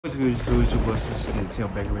What's good, so it's your boy Tim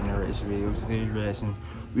back with another reaction video. Today's reaction,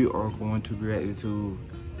 we are going to react to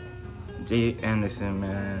Jay Anderson,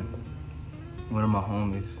 man. One of my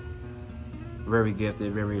homies. Very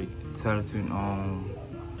gifted, very talented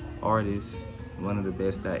artist. One of the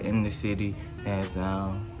best that in the city, hands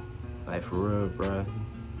down. Like for real, bro.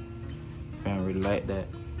 Fan really like that.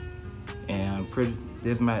 And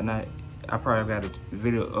this might not, I probably got a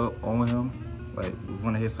video up on him, like with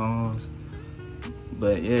one of his songs.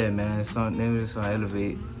 But yeah, man, it's on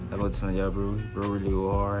Elevate. I go telling y'all, bro really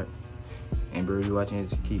go hard. And bro, you watching it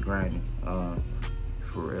to keep grinding.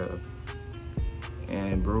 For real.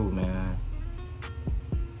 And bro, man.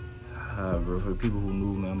 Bro, for the people who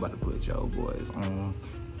knew, man, I'm about to put y'all boys on.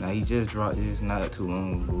 Now, he just dropped this not too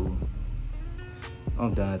long ago.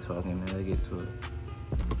 I'm done talking, man. Let's get to it.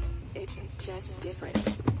 It's just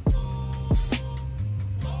different.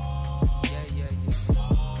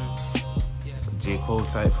 J. Cole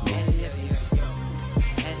type flow.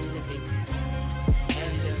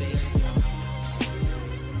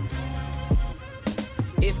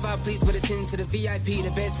 If I please put a 10 to the VIP,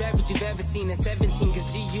 the best rapper you've ever seen at 17,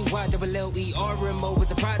 cause GUYLLERMO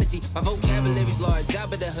was a prodigy. My vocabulary's large,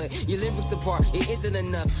 job of the hood, your lyrics apart, it isn't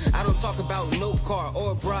enough. I don't talk about no car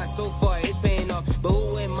or bra, so far it's paying off. But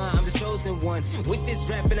who am I? I'm the chosen one. With this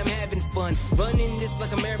rapping, I'm having fun. Running this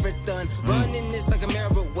like a marathon, running this like a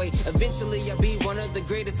marathon. Eventually I'll be one of the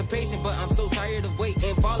greatest. I'm patient, but I'm so tired of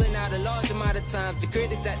waiting. Falling out a large amount of times. The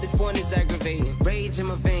critics at this point is aggravating. Rage in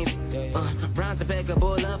my veins, rhymes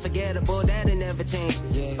impeccable, unforgettable, that'll never change.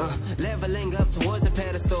 Leveling up towards a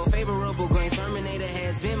pedestal, favorable grains. Terminator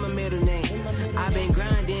has been my middle name. I've been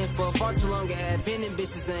grinding for far too long. I have been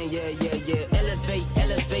ambitious and yeah. Elevate,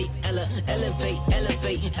 elevate, elevate, elevate,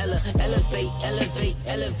 elevate, elevate,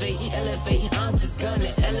 elevate, elevate. I'm just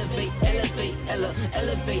gonna elevate, elevate, elevate,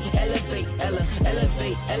 elevate, elevate,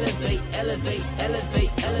 elevate, elevate, elevate, elevate, elevate,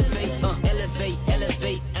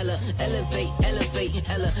 elevate,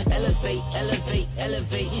 elevate, elevate,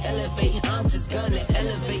 elevate, elevate. I'm just gonna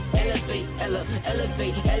elevate, elevate, elevate,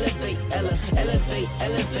 elevate,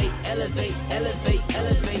 elevate.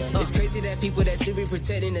 It's crazy that people that should be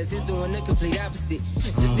protecting us is doing the complete opposite.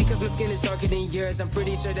 Just because my skin is darker than yours, I'm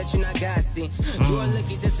pretty sure that you're not God-sent. You are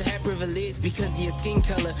lucky just to have privilege because of your skin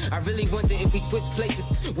color. I really wonder if we switch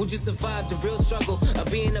places, would you survive the real struggle of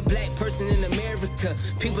being a black person in America?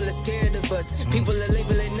 People are scared of us. People are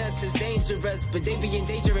labeling us as dangerous, but they be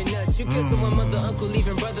endangering us. You kill someone, mother, uncle,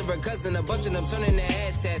 even brother or cousin, a bunch of them turning their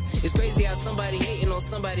ass tats. It's crazy how somebody hating on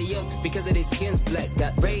somebody else because of their skin's black.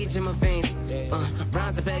 Got rage in my veins,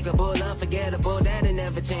 rhymes impeccable, unforgettable, that'll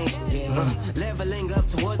never change. Leveling up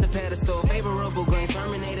towards a pedestal, favorable grains.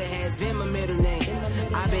 Terminator has been my middle name.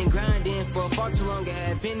 I've been grinding for far too long. I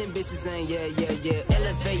have been ambitious and yeah.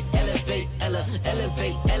 Elevate, elevate,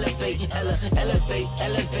 elevate, elevate, elevate, elevate,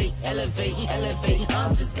 elevate, elevate.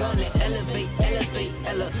 I'm just gonna elevate, elevate,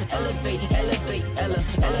 elevate, elevate, elevate, elevate,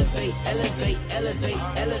 elevate, elevate, elevate,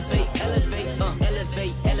 elevate,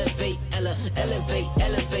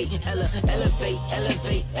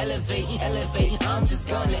 elevate, elevate. I'm just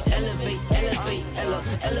gonna elevate, elevate,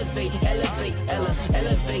 elevate, elevate.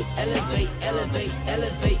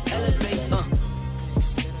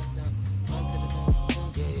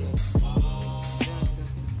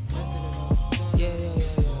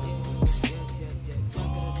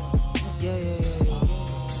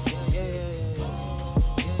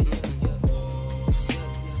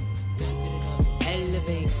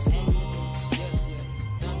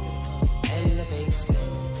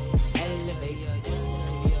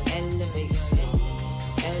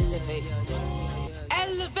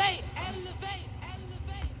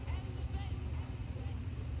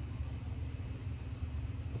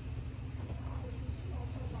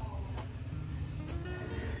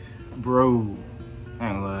 Bro, I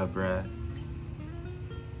ain't gonna lie, bro.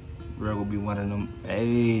 Bro gonna be one of them.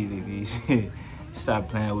 Hey, stop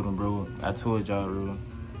playing with him, bro. I told y'all, bro.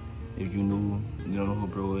 If you knew, you don't know who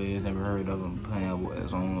bro is, never heard of him, playing with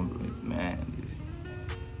his own, bro. It's, man, it's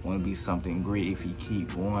wanna be something great if he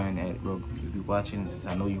keep going at it, bro. If you watching this,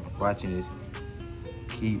 I know you watching this.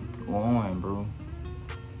 Keep going, bro.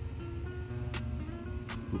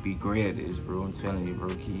 You'll be great at this, bro. I'm telling you, bro.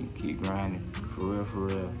 Keep grinding. For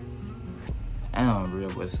real. I don't real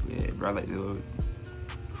but slid, bro. I like the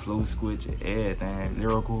flow switch and everything,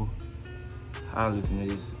 lyrical. I listened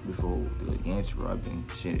to this before the intro. I've been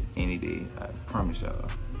shit any day. I promise y'all.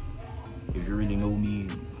 If you really know me,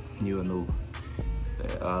 you'll know.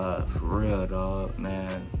 But, for real, dog,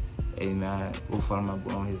 man. Hey, man, go follow my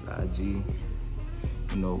boy on his IG.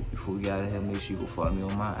 You know, before we get out of here, make sure you go follow me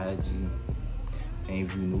on my IG. And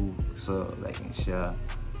if you new, what's up, like and share.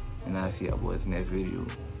 And I'll see y'all boys next video.